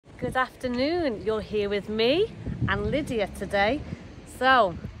Good afternoon. You're here with me and Lydia today.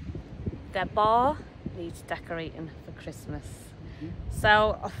 So, their bar needs decorating for Christmas.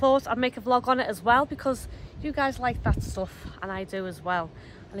 So I thought I'd make a vlog on it as well because you guys like that stuff and I do as well.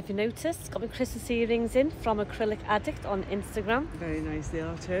 And if you notice, got my Christmas earrings in from Acrylic Addict on Instagram. Very nice they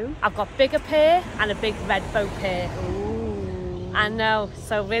are too. I've got bigger pair and a big red bow pair. Ooh. I know,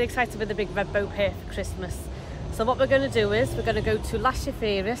 so really excited with the big red bow pair for Christmas. So what we're going to do is we're going to go to Las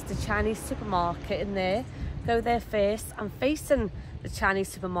Chafiras, the Chinese supermarket in there. Go there first, and facing the Chinese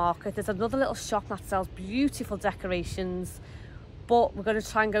supermarket there's another little shop that sells beautiful decorations, but we're going to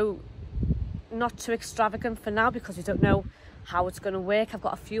try and go not too extravagant for now because we don't know how it's going to work. I've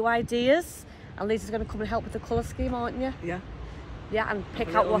got a few ideas and Lisa's going to come and help with the colour scheme, aren't you? Yeah. Yeah, and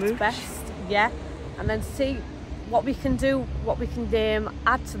pick out what's best. Yeah, and then see what we can do, what we can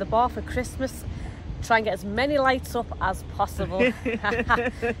add to the bar for Christmas. Try and get as many lights up as possible. You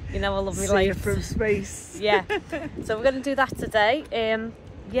know I love my lights. From space. Yeah, so we're going to do that today.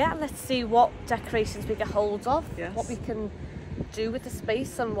 Yeah, let's see what decorations we get hold of, yes. What we can do with the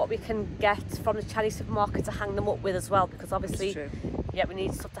space and what we can get from the Chinese supermarket to hang them up with as well, because obviously yeah, we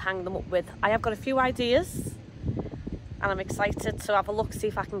need stuff to hang them up with. I have got a few ideas and I'm excited to have a look, see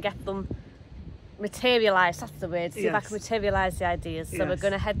if I can get them materialised, that's the word, see if I can materialise the ideas. So we're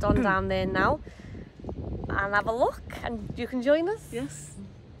going to head on down there now and have a look, and you can join us. Yes,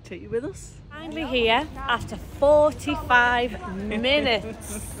 take you with us. Finally here after 45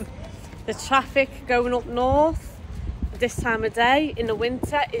 minutes. The traffic going up north this time of day in the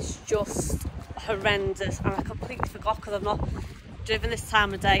winter is just horrendous, and I completely forgot because I've not driven this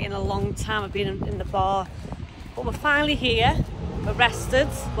time of day in a long time. I've been in the bar, but we're finally here. We're rested.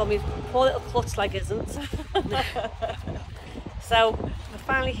 Well, my poor little clutch leg isn't. So we're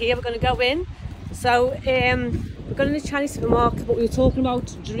finally here. We're going to go in. So we're going to the Chinese supermarket, but we were talking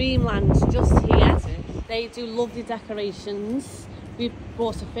about Dreamland just here. They do lovely decorations. We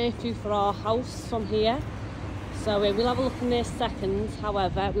brought a fair few for our house from here. So we'll have a look in there second.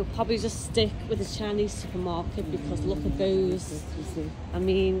 However, we'll probably just stick with the Chinese supermarket because look at those. I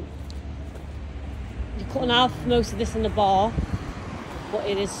mean, you couldn't have most of this in the bar, but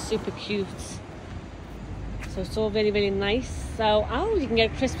it is super cute. So it's all really, really nice. So, oh, you can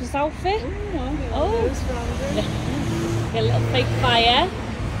get a Christmas outfit. Get a little fake fire.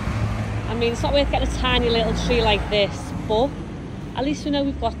 I mean, it's not worth getting a tiny little tree like this, but at least we know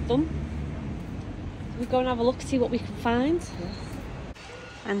we've got them. We'll go and have a look, see what we can find.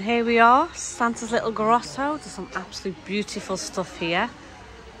 And here we are, Santa's little grotto. There's some absolutely beautiful stuff here.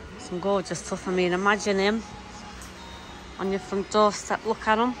 Some gorgeous stuff. I mean, imagine him on your front doorstep. Look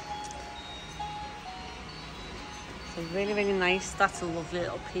at him. So really, really nice. That's a lovely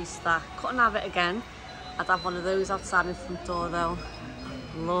little piece that. Couldn't have it again. I'd have one of those outside my front door though.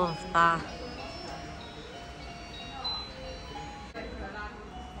 Love that.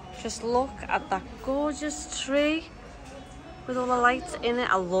 Just look at that gorgeous tree with all the lights in it.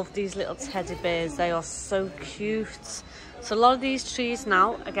 I love these little teddy bears. They are so cute. So a lot of these trees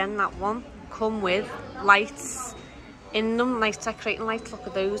now, again that one, come with lights in them, nice decorating lights. Look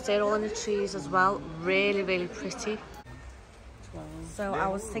at those, they're all in the trees as well. Really, really pretty. So I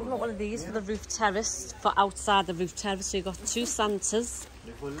was thinking about one of these for the roof terrace, for outside the roof terrace. So you've got two Santas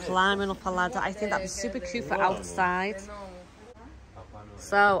climbing up a ladder. I think that'd be super cute for outside.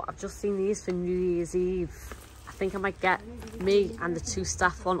 So I've just seen these for New Year's Eve. I think I might get me and the two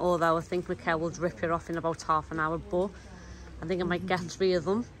staff one, although I think Mikhail will drip it off in about half an hour, but I think I might get 3 of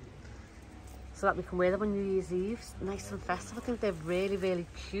them so that we can wear them on New Year's Eve. Nice and festive. I think they're really, really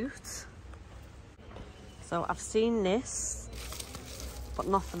cute. So I've seen this, but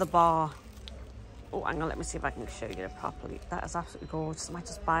not for the bar. Oh, hang on, let me see if I can show you it properly. That is absolutely gorgeous. I might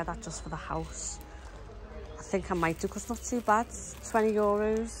just buy that just for the house. I think I might do because it's not too bad. It's 20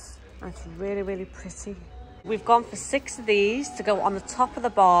 euros and it's really, really pretty. We've gone for 6 of these to go on the top of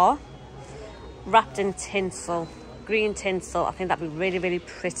the bar, wrapped in tinsel, green tinsel. I think that'd be really, really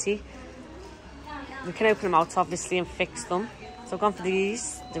pretty. We can open them out obviously and fix them. So I've gone for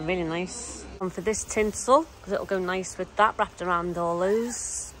these. They're really nice. Gone for this tinsel because it'll go nice with that, wrapped around all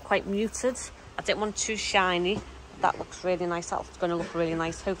those. Quite muted. I didn't want too shiny. That looks really nice. That's going to look really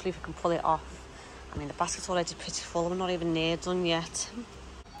nice. Hopefully if we can pull it off. I mean, the basket's already pretty full. We're not even near done yet.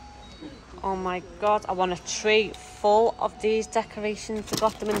 Oh my God, I want a tree full of these decorations. I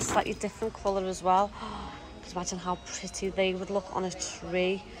got them in a slightly different colour as well. Just imagine how pretty they would look on a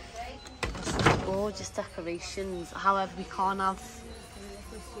tree. Some gorgeous decorations. However, we can't have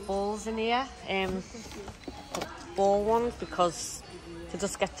balls in here. Ball ones because they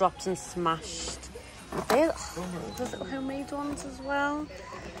just get dropped and smashed. They're little homemade ones as well.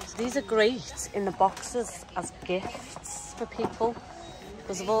 So These are great in the boxes as gifts for people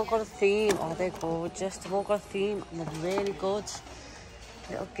because they've all got a theme. Oh, they're gorgeous. They've all got a theme and they're really good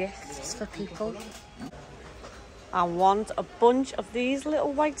little gifts for people. I want a bunch of these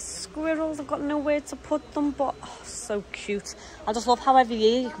little white squirrels. I've got nowhere to put them, but oh, so cute. I just love how every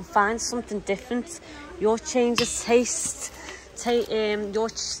year you can find something different. Your changes taste,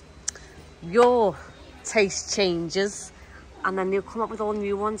 your taste changes, and then they'll come up with all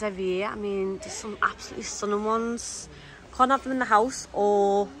new ones every year. I mean, there's some absolutely stunning ones. Can't have them in the house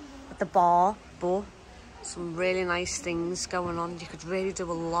or at the bar, but some really nice things going on. You could really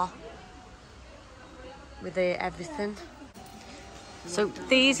do a lot with everything. So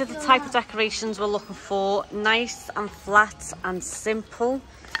these are the type of decorations we're looking for. Nice and flat and simple,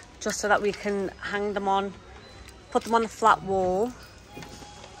 just so that we can hang them on, put them on a flat wall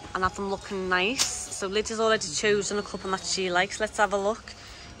and have them looking nice. So Lydia's already chosen a couple that she likes. Let's have a look.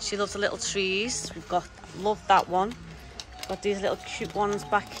 She loves the little trees. We've got, love that one. We've got these little cute ones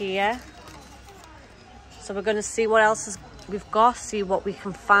back here. So we're going to see what else we've got, see what we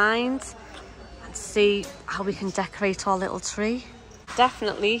can find, and see how we can decorate our little tree.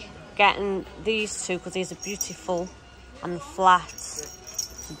 Definitely getting these two because these are beautiful and flat.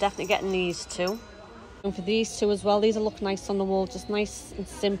 So definitely getting these two. And for these two as well, these will look nice on the wall, just nice and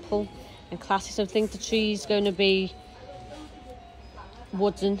simple and classy. So I think the tree's going to be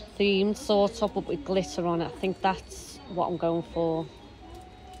wooden themed sort of, but with glitter on it. I think that's what I'm going for.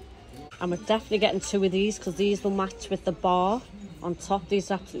 And we're definitely getting two of these because these will match with the bar on top.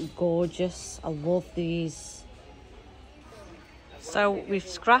 These are absolutely gorgeous. I love these. So we've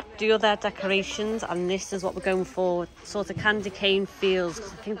scrapped the other decorations and this is what we're going for. Sort of candy cane feels.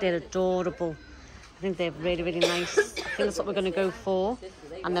 I think they're adorable. I think they're really, really nice. I think that's what we're going to go for.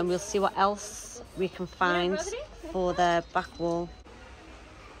 And then we'll see what else we can find for the back wall.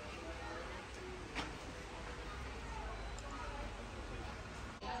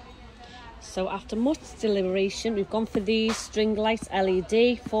 So after much deliberation, we've gone for these string lights,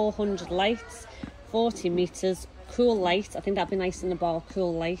 LED, 400 lights, 40 metres, cool light. I think that'd be nice in the bar,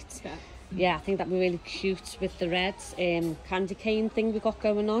 cool light. Yeah, I think that'd be really cute with the red candy cane thing we've got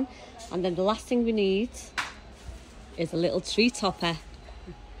going on. And then the last thing we need is a little tree topper.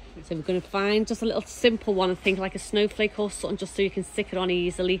 So we're going to find just a little simple one, I think like a snowflake or something, just so you can stick it on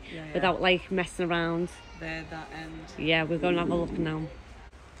easily without like messing around. There, that end. Yeah, we're going to have a look now.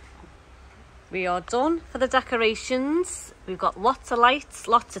 We are done for the decorations. We've got lots of lights,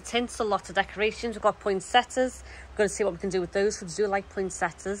 lots of tinsel, lots of decorations. We've got poinsettias. We're going to see what we can do with those, because we do like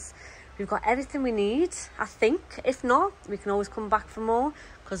poinsettias. We've got everything we need, I think. If not, we can always come back for more,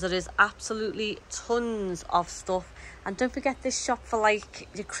 because there is absolutely tons of stuff. And don't forget this shop for like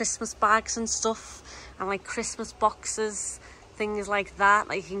your Christmas bags and stuff, and like Christmas boxes, things like that,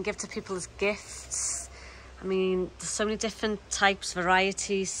 like you can give to people as gifts. I mean, there's so many different types,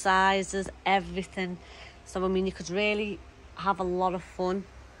 varieties, sizes, everything. So, I mean, you could really have a lot of fun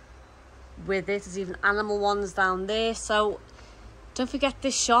with it. There's even animal ones down there. So, don't forget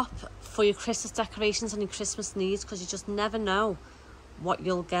this shop for your Christmas decorations and your Christmas needs, because you just never know what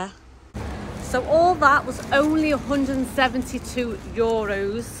you'll get. So, all that was only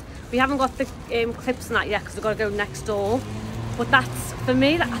 €172. We haven't got the clips and that yet, because we've got to go next door. But that's, for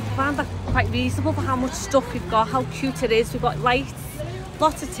me, I found that quite reasonable for how much stuff we've got, how cute it is. We've got lights,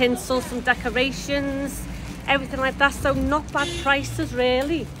 lots of tinsel, some decorations, everything like that. So not bad prices,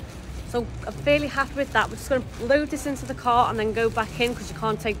 really. So I'm fairly happy with that. We're just going to load this into the car and then go back in, because you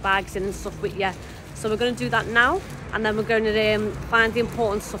can't take bags in and stuff with you. So we're going to do that now. And then we're going to find the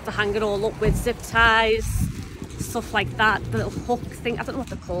important stuff to hang it all up with. Zip ties, stuff like that. The little hook thing, I don't know what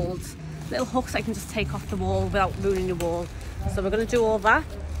they're called. Little hooks that you can just take off the wall without ruining your wall. So we're going to do all that,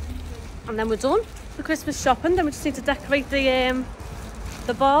 and then we're done for Christmas shopping. Then we just need to decorate the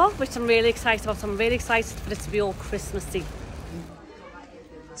bar, which I'm really excited about. I'm really excited for it to be all Christmassy.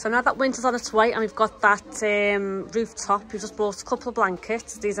 So now that winter's on its way and we've got that rooftop, we just bought a couple of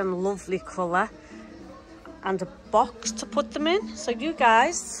blankets. These are in a lovely colour, and a box to put them in. So you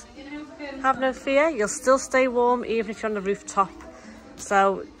guys have no fear, you'll still stay warm even if you're on the rooftop.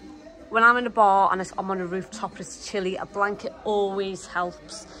 So when I'm in a bar and I'm on a rooftop and it's chilly, a blanket always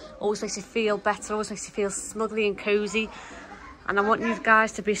helps. Always makes you feel better, always makes you feel snugly and cosy. And I want you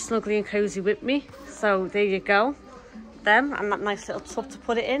guys to be snugly and cosy with me. So there you go. Them and that nice little tub to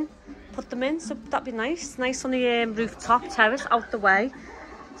put them in. So that'd be nice. Nice on the rooftop terrace out the way.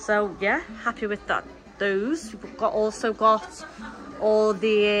 So yeah, happy with that. Those. We've also got all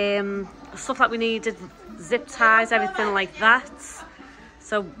the stuff that we needed, zip ties, everything like that.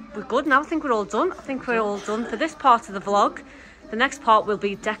 So we're good now. I think we're all done. I think we're all done for this part of the vlog. The next part will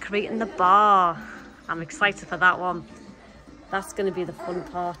be decorating the bar. I'm excited for that one. That's going to be the fun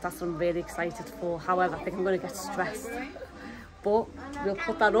part. That's what I'm really excited for. However, I think I'm going to get stressed. But we'll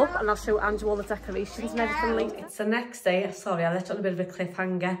put that up and I'll show Andrew all the decorations and everything later. It's the next day. Sorry, I left you on a bit of a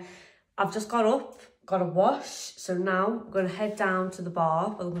cliffhanger. I've just got up, got a wash. So now we're going to head down to the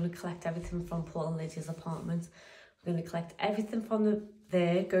bar. We're going to collect everything from Paul and Lydia's apartment. We're going to collect everything from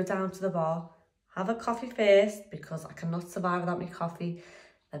there, go down to the bar, have a coffee first because I cannot survive without my coffee.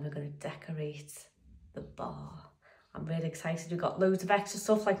 Then we're going to decorate the bar. I'm really excited. We've got loads of extra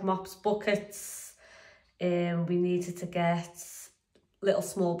stuff like mops, buckets. We needed to get little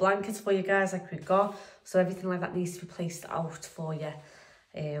small blankets for you guys like we've got. So everything like that needs to be placed out for you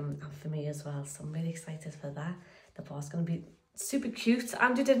and for me as well. So I'm really excited for that. The bar's going to be super cute.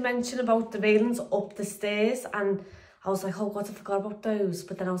 Andrew did mention about the railings up the stairs and I was like, oh God, I forgot about those.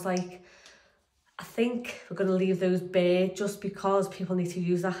 But then I was like, I think we're going to leave those bare just because people need to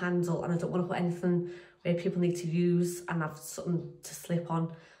use their handle and I don't want to put anything where people need to use and have something to slip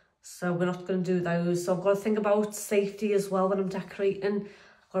on. So we're not going to do those. So I've got to think about safety as well when I'm decorating.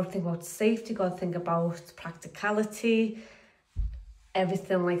 I've got to think about safety, got to think about practicality,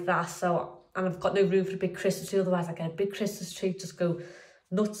 everything like that. So, and I've got no room for a big Christmas tree, otherwise I get a big Christmas tree, just go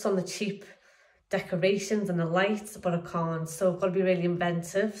nuts on the cheap decorations and the lights, but I can't. So I've got to be really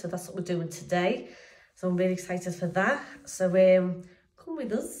inventive. So that's what we're doing today. So I'm really excited for that. So come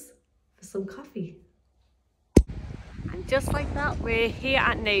with us for some coffee. And just like that, we're here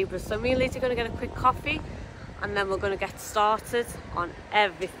at Neighbours. So me and Lydia are going to get a quick coffee and then we're going to get started on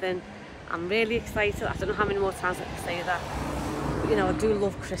everything. I'm really excited. I don't know how many more times I can say that. But, you know, I do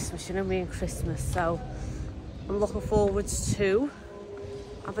love Christmas, you know me and Christmas. So I'm looking forward to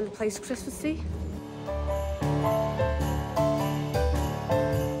having the place Christmassy.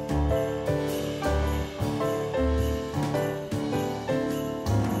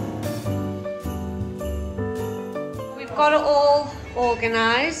 Got it all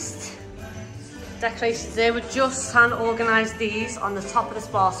organised. Decorations there. We're just trying to organise these on the top of this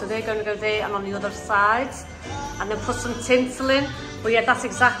bar. So they're going to go there and on the other side. And then put some tinsel in. But yeah, that's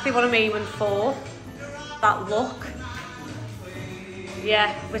exactly what I'm aiming for. That look.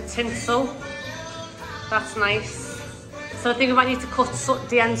 Yeah, with tinsel. That's nice. So I think we might need to cut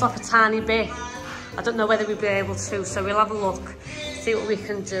the ends off a tiny bit. I don't know whether we'll be able to. So we'll have a look. See what we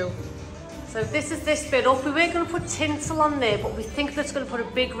can do. So this is this bit up. We were going to put tinsel on there, but we think that's going to put a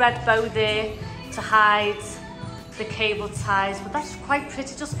big red bow there to hide the cable ties. But that's quite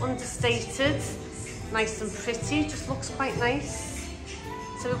pretty, just understated. Nice and pretty, just looks quite nice.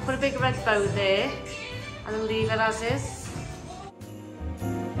 So we'll put a big red bow there and then leave it as is.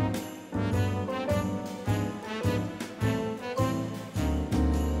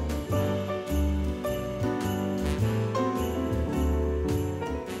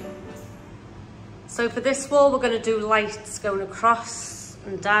 So for this wall, we're going to do lights going across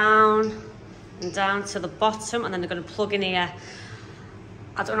and down to the bottom, and then they're going to plug in here.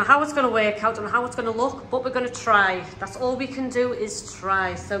 I don't know how it's going to work out, I don't know how it's going to look, but we're going to try. That's all we can do is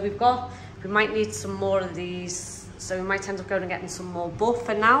try. So we might need some more of these. So we might end up going and getting some more. But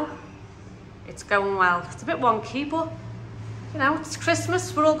for now, it's going well. It's a bit wonky, but you know, it's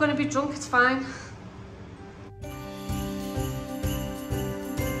Christmas. We're all going to be drunk, it's fine.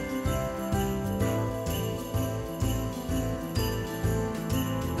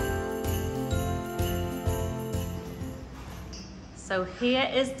 So here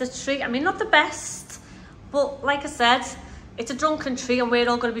is the tree. I mean, not the best, but like I said, it's a drunken tree and we're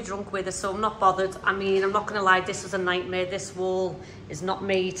all going to be drunk with it, so I'm not bothered. I mean, I'm not going to lie, this was a nightmare. This wall is not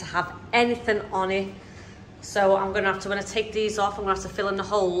made to have anything on it. So I'm going to have to, when I take these off, I'm going to have to fill in the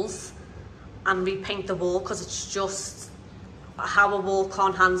holes and repaint the wall because it's just how a wall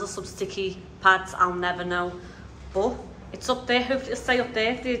can't handle some sticky pads. I'll never know. But it's up there. Hopefully it'll stay up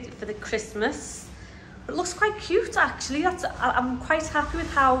there for the Christmas. It looks quite cute actually. I'm quite happy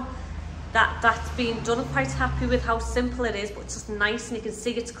with how that's being done. I'm quite happy with how simple it is, but it's just nice and you can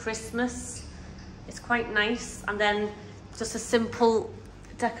see it's Christmas. It's quite nice. And then just a simple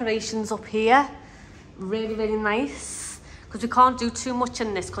decorations up here. Really, really nice. Because we can't do too much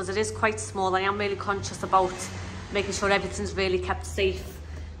in this because it is quite small. I am really conscious about making sure everything's really kept safe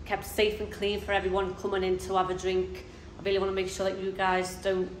and clean for everyone coming in to have a drink. I really want to make sure that you guys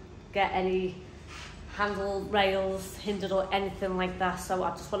don't get any handle rails hindered or anything like that, so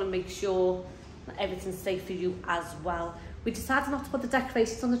I just want to make sure that everything's safe for you as well. We decided not to put the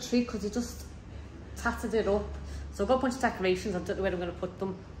decorations on the tree because it just tattered it up, so I've got a bunch of decorations. I don't know where I'm going to put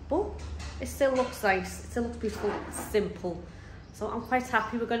them, but it still looks nice, it still looks beautiful, simple. So I'm quite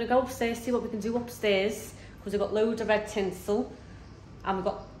happy. We're going to go upstairs, see what we can do upstairs because we've got loads of red tinsel. and we've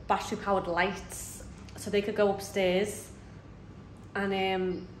got battery powered lights, so they could go upstairs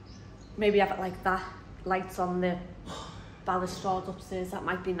and maybe have it like that, lights on the balustrade upstairs. That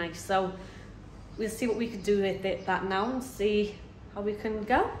might be nice. So we'll see what we can do with that now and see how we can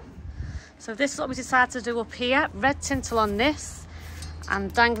go. So this is what we decided to do up here. Red tinsel on this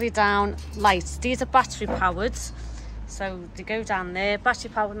and dangly down lights. These are battery powered, so they go down there, battery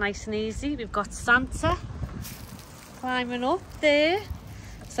powered, nice and easy. We've got Santa climbing up there,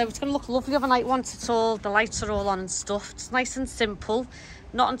 so it's going to look lovely overnight once it's all, the lights are all on and stuff. It's nice and simple,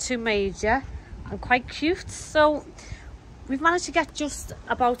 not too major, and quite cute. So we've managed to get just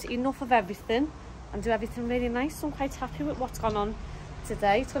about enough of everything and do everything really nice. So I'm quite happy with what's gone on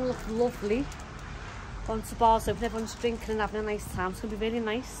today. It's going to look lovely. Going to bars open, everyone's drinking and having a nice time. It's going to be really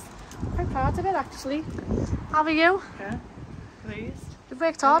nice. I'm quite proud of it actually. How are you? Yeah, pleased. We've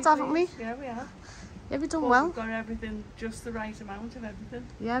worked hard, haven't we? Yeah, we have. Yeah, we've done But well. we've got everything, just the right amount of everything.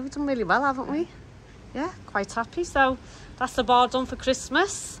 Yeah, we've done really well, haven't we? Yeah, quite happy. So that's the bar done for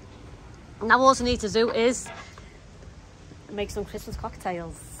Christmas. Now all I need to do is make some Christmas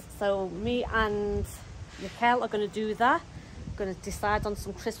cocktails. So me and Mikel are going to do that. We're going to decide on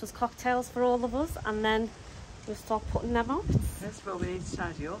some Christmas cocktails for all of us, and then we'll start putting them out. Yes, but we need to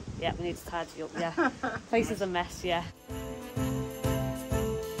tidy up. Yeah, we need to tidy up, yeah. Place is a mess, yeah.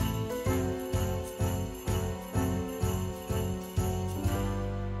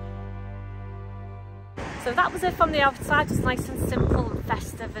 So that was it from the outside, just nice and simple and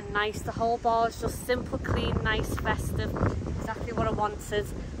festive and nice. The whole bar is just simple, clean, nice, festive, exactly what I wanted.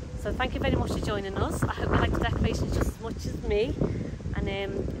 So thank you very much for joining us. I hope you like the decorations just as much as me,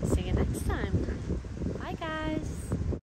 and see you next time. Bye guys.